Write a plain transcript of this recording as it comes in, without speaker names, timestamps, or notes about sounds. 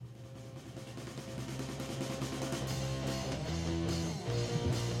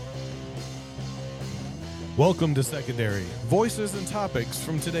Welcome to Secondary. Voices and topics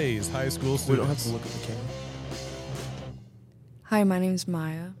from today's high school students. We don't have to look at the camera. Hi, my name's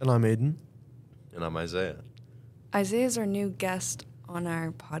Maya. And I'm Aiden. And I'm Isaiah. Isaiah's our new guest on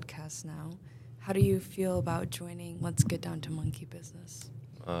our podcast now. How do you feel about joining Let's Get Down to Monkey Business?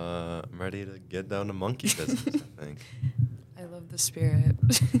 I'm ready to get down to monkey business, I think. I love the spirit.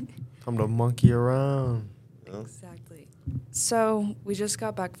 Time to monkey around. Well, Exactly. So, we just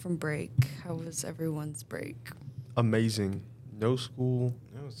got back from break. How was everyone's break? Amazing. No school.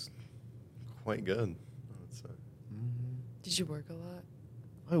 it was quite good, I would say. Did you work a lot?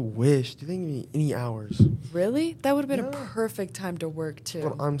 I wish. Do they give me any hours? Really? That would have been a Yeah. perfect time to work, too.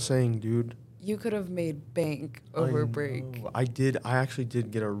 What I'm saying, dude. You could have made bank over I break. know. I actually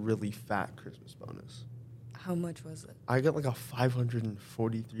did get a really fat Christmas bonus. How much was it? I got like a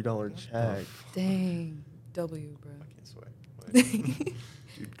 $543 check. Dang. W, bro. I can't swear. Wait.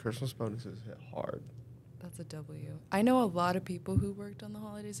 Dude, Christmas bonuses hit hard. That's a W. I know a lot of people who worked on the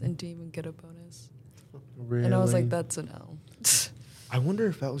holidays and didn't even get a bonus. Really? And I was like, that's an L. I wonder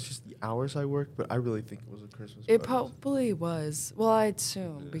if that was just the hours I worked, but I really think it was a Christmas It bonus. probably was. Well, I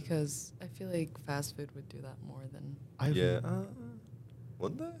assume Yeah. because I feel like fast food would do that more than. Yeah.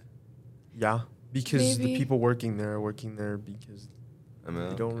 Would they? Yeah, because the Maybe. people working there are working there because I mean,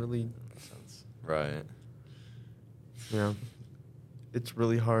 they don't really. that makes sense. Right. Yeah, it's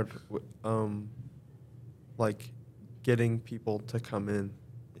really hard. Like getting people to come in.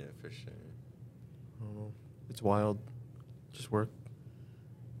 Yeah, for sure. I don't know. It's wild. Just work.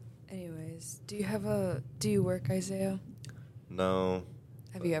 Anyways, do you work, Isaiah? No.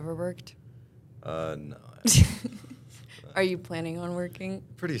 Have you ever worked? No. Are you planning on working?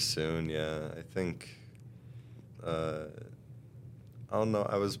 Pretty soon, yeah. I think, I don't know.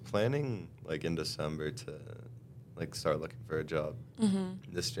 I was planning, like, in December to, like, start looking for a job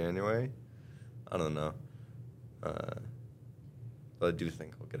Mm-hmm. this January. I don't know. But I do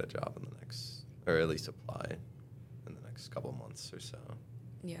think I'll get a job in the next, or at least apply in the next couple months or so.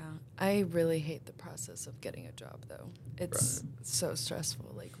 Yeah, I really hate the process of getting a job, though. It's so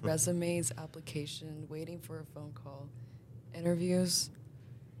stressful. Like resumes, application, waiting for a phone call, interviews.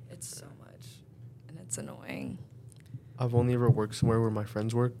 It's so much, and it's annoying. I've only ever worked somewhere where my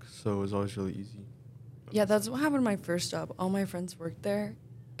friends work, so it was always really easy. Yeah, that's what happened to my first job. All my friends worked there,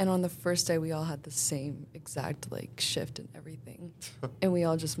 and on the first day, we all had the same exact like shift and everything, and we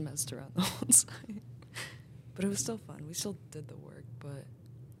all just messed around the whole time. But it was still fun. We still did the work, but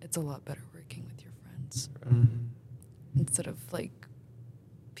it's a lot better working with your friends instead of like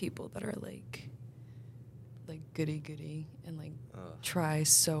people that are like goody and like try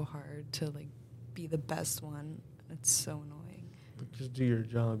so hard to like be the best one. It's so annoying. Just do your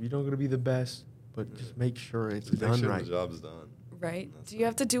job. You don't gotta be the best, but just make sure it's Just make done sure right. the job's done. Right? That's Do you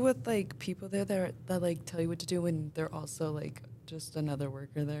have to deal with like people there that like tell you what to do when they're also like just another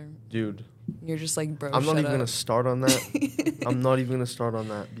worker there? Dude, You're just like, bro, I'm not shut even gonna up. start on that. I'm not even gonna start on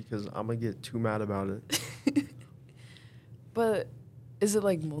that because I'm gonna get too mad about it. But is it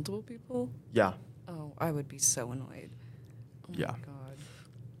like multiple people? Yeah. Oh, I would be so annoyed. Oh Yeah. my god.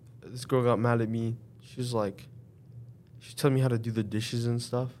 This girl got mad at me. She's telling me how to do the dishes and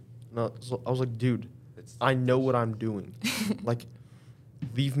stuff. No, so I was like, dude, It's I know what I'm doing. Like,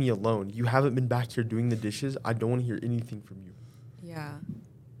 leave me alone. You haven't been back here doing the dishes. I don't want to hear anything from you. Yeah.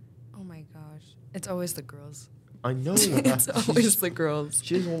 Oh my gosh. It's always the girls. I know. It's She's always just- the girls.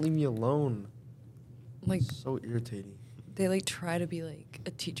 She doesn't leave me alone. Like So irritating. they like try to be like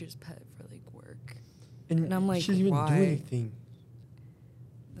a teacher's pet for like work. And, And I'm like, she doesn't even why? do anything.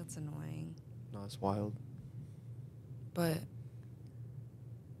 That's annoying. No, it's wild. But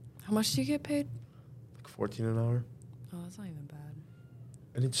how much do you get paid? Like 14 an hour. Oh, that's not even bad.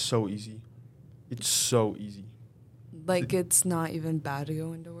 And it's so easy. It's so easy. Like it's not even bad to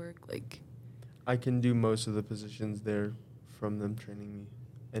go into work. Like I can do most of the positions there from them training me.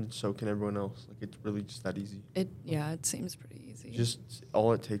 And so can everyone else. Like, it's really just that easy. it seems pretty easy. Just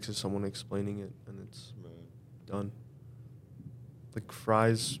all it takes is someone explaining it, and it's done. Like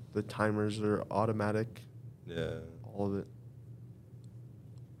fries, the timers are automatic. Yeah. All of it.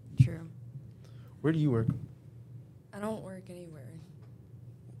 True. Where do you work? I don't work anywhere.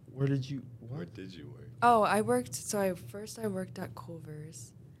 Where did you? Where did you work? Oh, I worked. So I worked at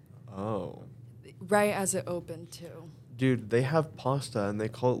Culver's Oh, right as it opened too. dude, they have pasta and they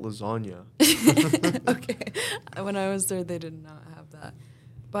call it lasagna. Okay. When I was there, they did not have that.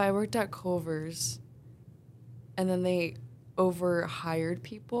 But I worked at Culver's, and then they overhired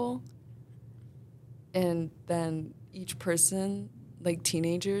people, and then each person, like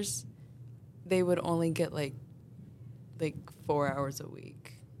teenagers, they would only get like 4 hours a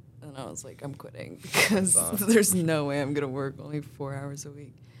week. And I was like, I'm quitting because Stop. there's no way I'm going to work only 4 hours a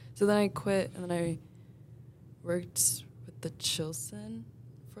week. So then I quit, and then I worked with the Chilson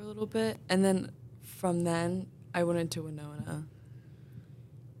for a little bit. And then from then, I went into Winona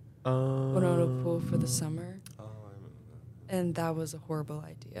Pool for the summer. Oh, I remember that. And that was a horrible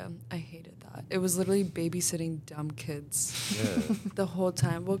idea. I hated that. It was literally babysitting dumb kids Yeah. the whole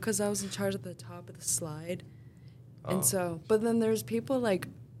time. Well, because I was in charge at the top of the slide. Oh. And so, but then there's people like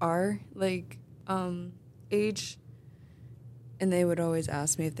our, age, and they would always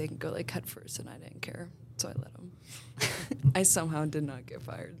ask me if they could go, like, head first, and I didn't care. So I let them. I somehow did not get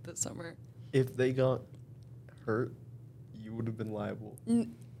fired this summer. If they got hurt, you would have been liable.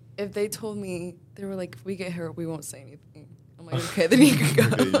 If they told me, they were like, if we get hurt, we won't say anything. I'm like, okay, then you can go.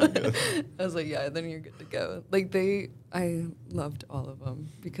 Okay, you're good. I was like, yeah, then you're good to go. I loved all of them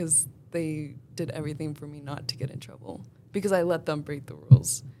because they did everything for me not to get in trouble because I let them break the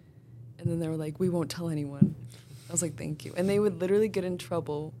rules. And then they were like, we won't tell anyone. I was like, thank you. And they would literally get in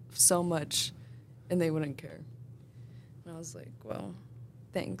trouble so much and they wouldn't care. And I was like, well,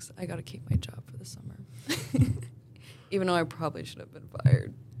 thanks. I got to keep my job for the summer. Even though I probably should have been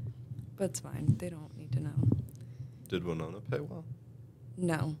fired. But it's fine. They don't need to know. Did Winona pay well?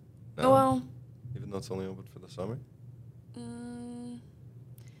 No. No? Well, Even though it's only open for the summer?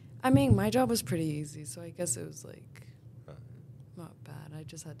 I mean, my job was pretty easy, so I guess it was like Uh, not bad. I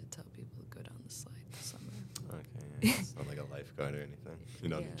just had to tell people to go down the slide this summer. Okay, yeah. It's not like a lifeguard or anything. You're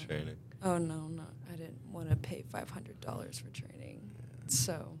not in Yeah. training. Oh no, I didn't want to pay $500 for training. Yeah.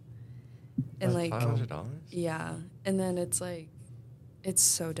 So, and That's like, $500? yeah, and then it's like, it's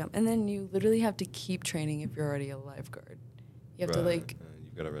so dumb. And then you literally have to keep training if you're already a lifeguard. You have to like,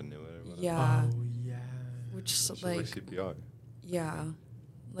 you've got to renew it or whatever. yeah, Oh, yeah. which It's just like CPR. yeah,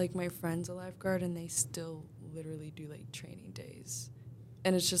 like my friend's a lifeguard and they still literally do like training days,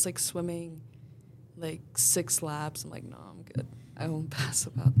 and it's just like swimming, like 6 laps. I'm like, no, I'm good. I won't pass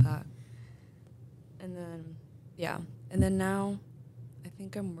about that. And then, yeah, and then now, I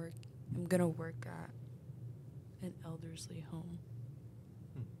think I'm gonna work at an elderly home.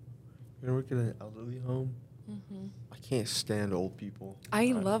 You're gonna work at an elderly home? Mm-hmm. I can't stand old people.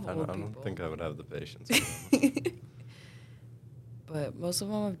 I love old I people. don't think I would have the patience for them. But most of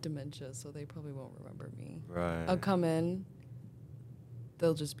them have dementia, so they probably won't remember me. Right. I'll come in,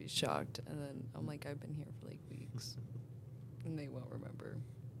 they'll just be shocked, and then I'm like, I've been here for like weeks, and they won't remember.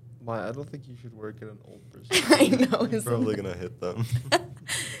 Why? I don't think you should work at an old person. I know. You're isn't probably it? going to hit them.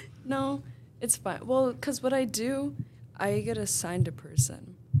 No, it's fine. Well, because what I do, I get assigned a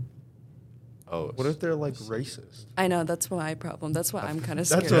person. Oh. What if they're like racist? I know, that's my problem. That's why I'm kind of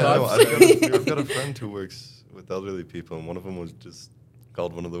That's scared. what of. I've got a friend who works with elderly people, and one of them was just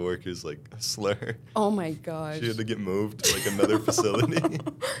called one of the workers like a slur. Oh my gosh. She had to get moved to like another facility.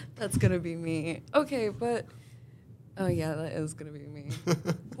 That's going to be me. Okay, but... Oh, yeah, that is going to be me.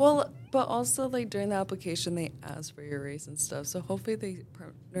 Well, but also, like, during the application, they ask for your race and stuff. So hopefully they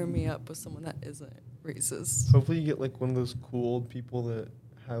partner me up with someone that isn't racist. Hopefully you get like one of those cool old people that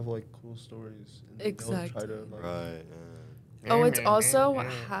have like cool stories. And they don't try Exactly. to, like, Right. Oh, it's also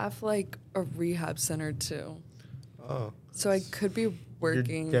half, like, a rehab center, too. Oh. So I could be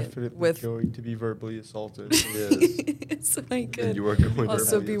working You're definitely with... going to be verbally assolted. Yes. So I could you working with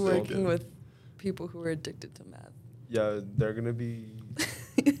also verbally be assaulted. working with people who are addicted to meth. Yeah, they're gonna be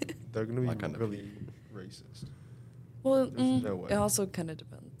My kind of really racist. Well, There's no way. it also kind of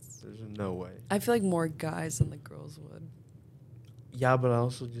depends. There's no way. I feel like more guys than the girls would. Yeah, but I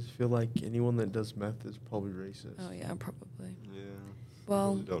also just feel like anyone that does meth is probably racist. Oh, yeah, probably. Yeah.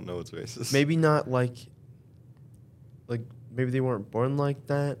 Well, You don't know it's racist. Maybe not like maybe they weren't born like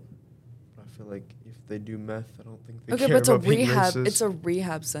that. But I feel like if they do meth, I don't think they okay, care but it's a about being rehab. racist. It's a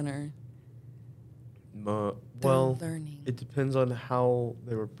rehab center. They're Well, learning. it depends on how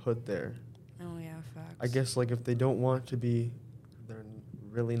they were put there. Oh, yeah, facts. I guess like if they don't want to be, they're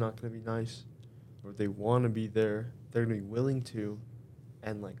really not going to be nice. Or if they want to be there, they're going to be willing to,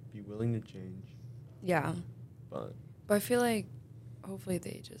 and like be willing to change. Yeah. But But I feel like hopefully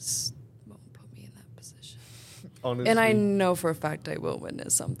they just won't put me in that position. honestly, And I know for a fact I will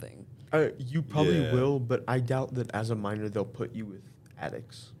witness something. You probably Yeah. will, but I doubt that as a minor they'll put you with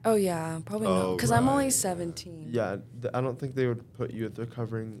addicts. Oh, yeah, probably not. Oh, Because I'm only right. 17. Yeah, I don't think they would put you with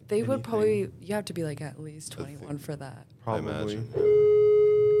recovering. They would anything. probably, you have to be like at least I think- 21 for that. I Probably. imagine.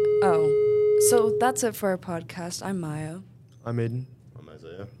 Oh, so that's it for our podcast. I'm Maya, I'm Aiden. I'm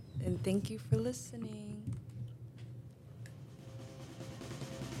Isaiah. and thank you for listening.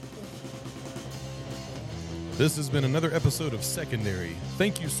 This has been another episode of Secondary.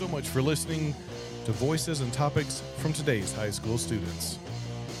 Thank you so much for listening to Voices and Topics from today's high school students.